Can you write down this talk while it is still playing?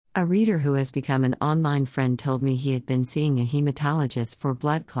A reader who has become an online friend told me he had been seeing a hematologist for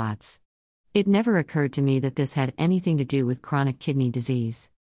blood clots. It never occurred to me that this had anything to do with chronic kidney disease.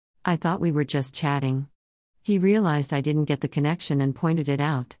 I thought we were just chatting. He realized I didn't get the connection and pointed it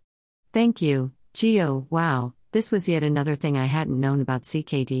out. Thank you, Gio. Wow, this was yet another thing I hadn't known about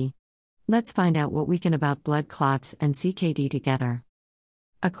CKD. Let's find out what we can about blood clots and CKD together.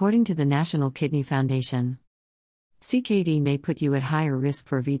 According to the National Kidney Foundation, CKD may put you at higher risk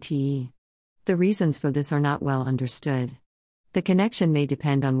for VTE. The reasons for this are not well understood. The connection may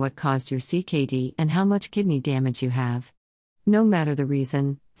depend on what caused your CKD and how much kidney damage you have. No matter the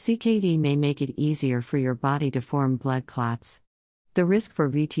reason, CKD may make it easier for your body to form blood clots. The risk for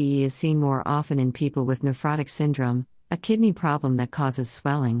VTE is seen more often in people with nephrotic syndrome, a kidney problem that causes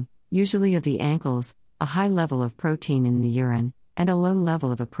swelling, usually of the ankles, a high level of protein in the urine, and a low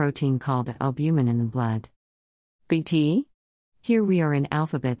level of a protein called albumin in the blood. VTE? Here we are in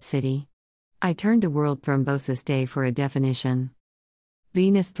Alphabet City. I turned to World Thrombosis Day for a definition.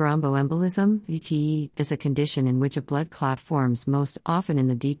 Venous thromboembolism, VTE, is a condition in which a blood clot forms most often in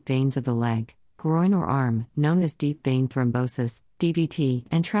the deep veins of the leg, groin or arm, known as deep vein thrombosis, DVT,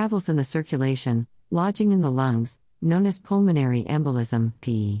 and travels in the circulation, lodging in the lungs, known as pulmonary embolism,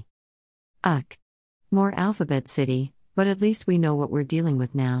 PE. Ugh. More Alphabet City, but at least we know what we're dealing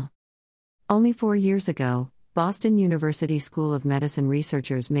with now. Only 4 years ago, Boston University School of Medicine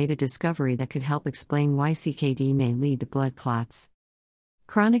researchers made a discovery that could help explain why CKD may lead to blood clots.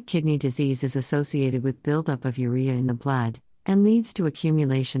 Chronic kidney disease is associated with buildup of urea in the blood, and leads to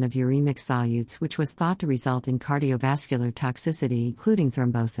accumulation of uremic solutes, which was thought to result in cardiovascular toxicity, including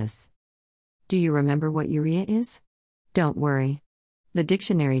thrombosis. Do you remember what urea is? Don't worry. The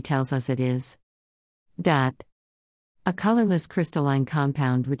dictionary tells us it is. A colorless crystalline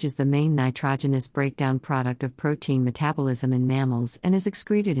compound which is the main nitrogenous breakdown product of protein metabolism in mammals and is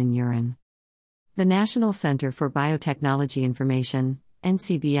excreted in urine. The National Center for Biotechnology Information,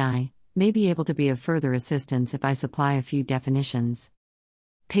 NCBI, may be able to be of further assistance if I supply a few definitions.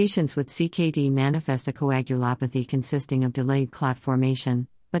 Patients with CKD manifest a coagulopathy consisting of delayed clot formation,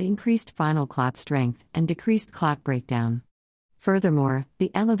 but increased final clot strength and decreased clot breakdown. Furthermore, the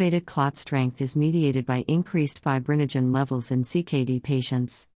elevated clot strength is mediated by increased fibrinogen levels in CKD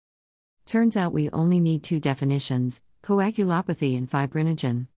patients. Turns out we only need 2 definitions, coagulopathy and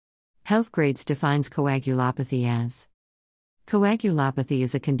fibrinogen. Healthgrades defines coagulopathy as: coagulopathy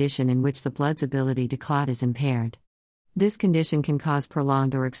is a condition in which the blood's ability to clot is impaired. This condition can cause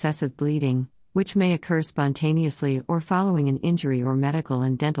prolonged or excessive bleeding, which may occur spontaneously or following an injury or medical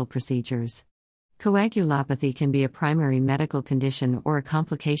and dental procedures. Coagulopathy can be a primary medical condition or a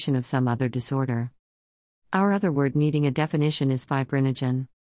complication of some other disorder. Our other word needing a definition is fibrinogen.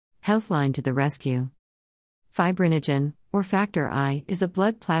 Healthline to the rescue. Fibrinogen, or factor I, is a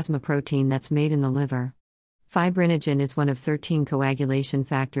blood plasma protein that's made in the liver. Fibrinogen is one of 13 coagulation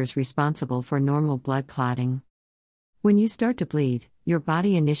factors responsible for normal blood clotting. When you start to bleed, your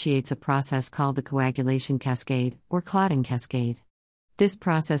body initiates a process called the coagulation cascade, or clotting cascade. This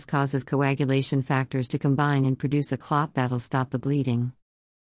process causes coagulation factors to combine and produce a clot that'll stop the bleeding.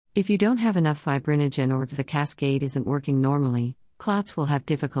 If you don't have enough fibrinogen or if the cascade isn't working normally, clots will have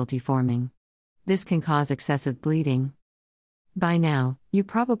difficulty forming. This can cause excessive bleeding. By now, you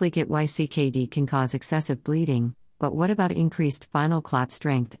probably get why CKD can cause excessive bleeding, but what about increased final clot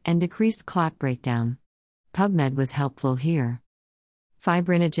strength and decreased clot breakdown? PubMed was helpful here.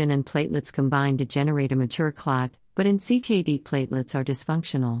 Fibrinogen and platelets combine to generate a mature clot, but in CKD platelets are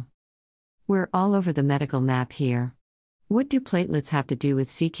dysfunctional. We're all over the medical map here. What do platelets have to do with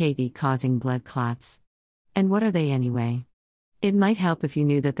CKD causing blood clots? And what are they anyway? It might help if you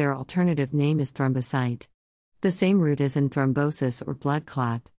knew that their alternative name is thrombocyte. The same root as in thrombosis or blood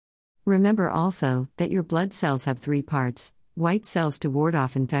clot. Remember also that your blood cells have 3 parts: white cells to ward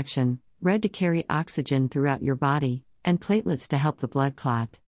off infection, red to carry oxygen throughout your body, and platelets to help the blood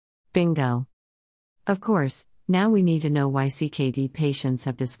clot. Bingo! Of course, now we need to know why CKD patients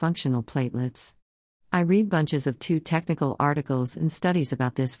have dysfunctional platelets. I read bunches of too technical articles and studies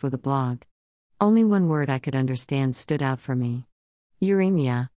about this for the blog. Only one word I could understand stood out for me.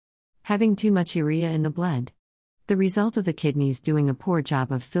 Uremia. Having too much urea in the blood. The result of the kidneys doing a poor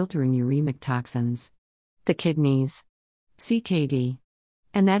job of filtering uremic toxins. The kidneys. CKD.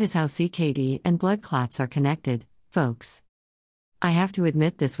 And that is how CKD and blood clots are connected, folks. I have to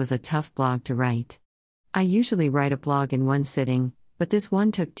admit this was a tough blog to write. I usually write a blog in one sitting, but this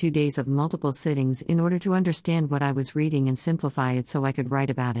one took 2 days of multiple sittings in order to understand what I was reading and simplify it so I could write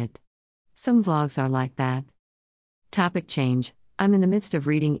about it. Some vlogs are like that. Topic change. I'm in the midst of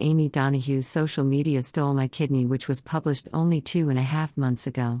reading Amy Donahue's Social Media Stole My Kidney, which was published only 2.5 months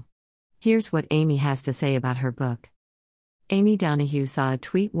ago. Here's what Amy has to say about her book. Amy Donahue saw a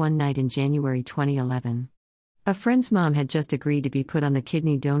tweet one night in January 2011. A friend's mom had just agreed to be put on the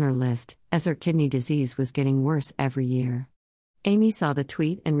kidney donor list, as her kidney disease was getting worse every year. Amy saw the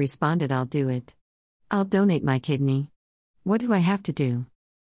tweet and responded, "I'll do it. I'll donate my kidney. What do I have to do?"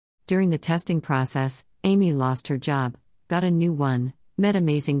 During the testing process, Amy lost her job, got a new one, met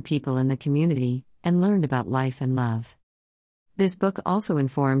amazing people in the community, and learned about life and love. This book also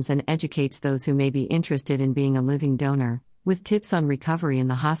informs and educates those who may be interested in being a living donor, with tips on recovery in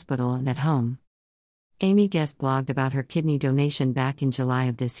the hospital and at home. Amy guest blogged about her kidney donation back in July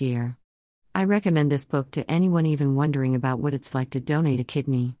of this year. I recommend this book to anyone even wondering about what it's like to donate a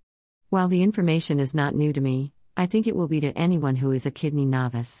kidney. While the information is not new to me, I think it will be to anyone who is a kidney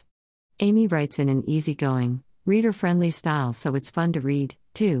novice. Amy writes in an easygoing, reader-friendly style, so it's fun to read,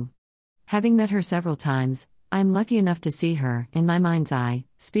 too. Having met her several times, I'm lucky enough to see her, in my mind's eye,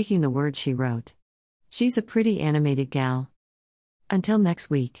 speaking the words she wrote. She's a pretty animated gal. Until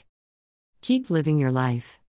next week. Keep living your life.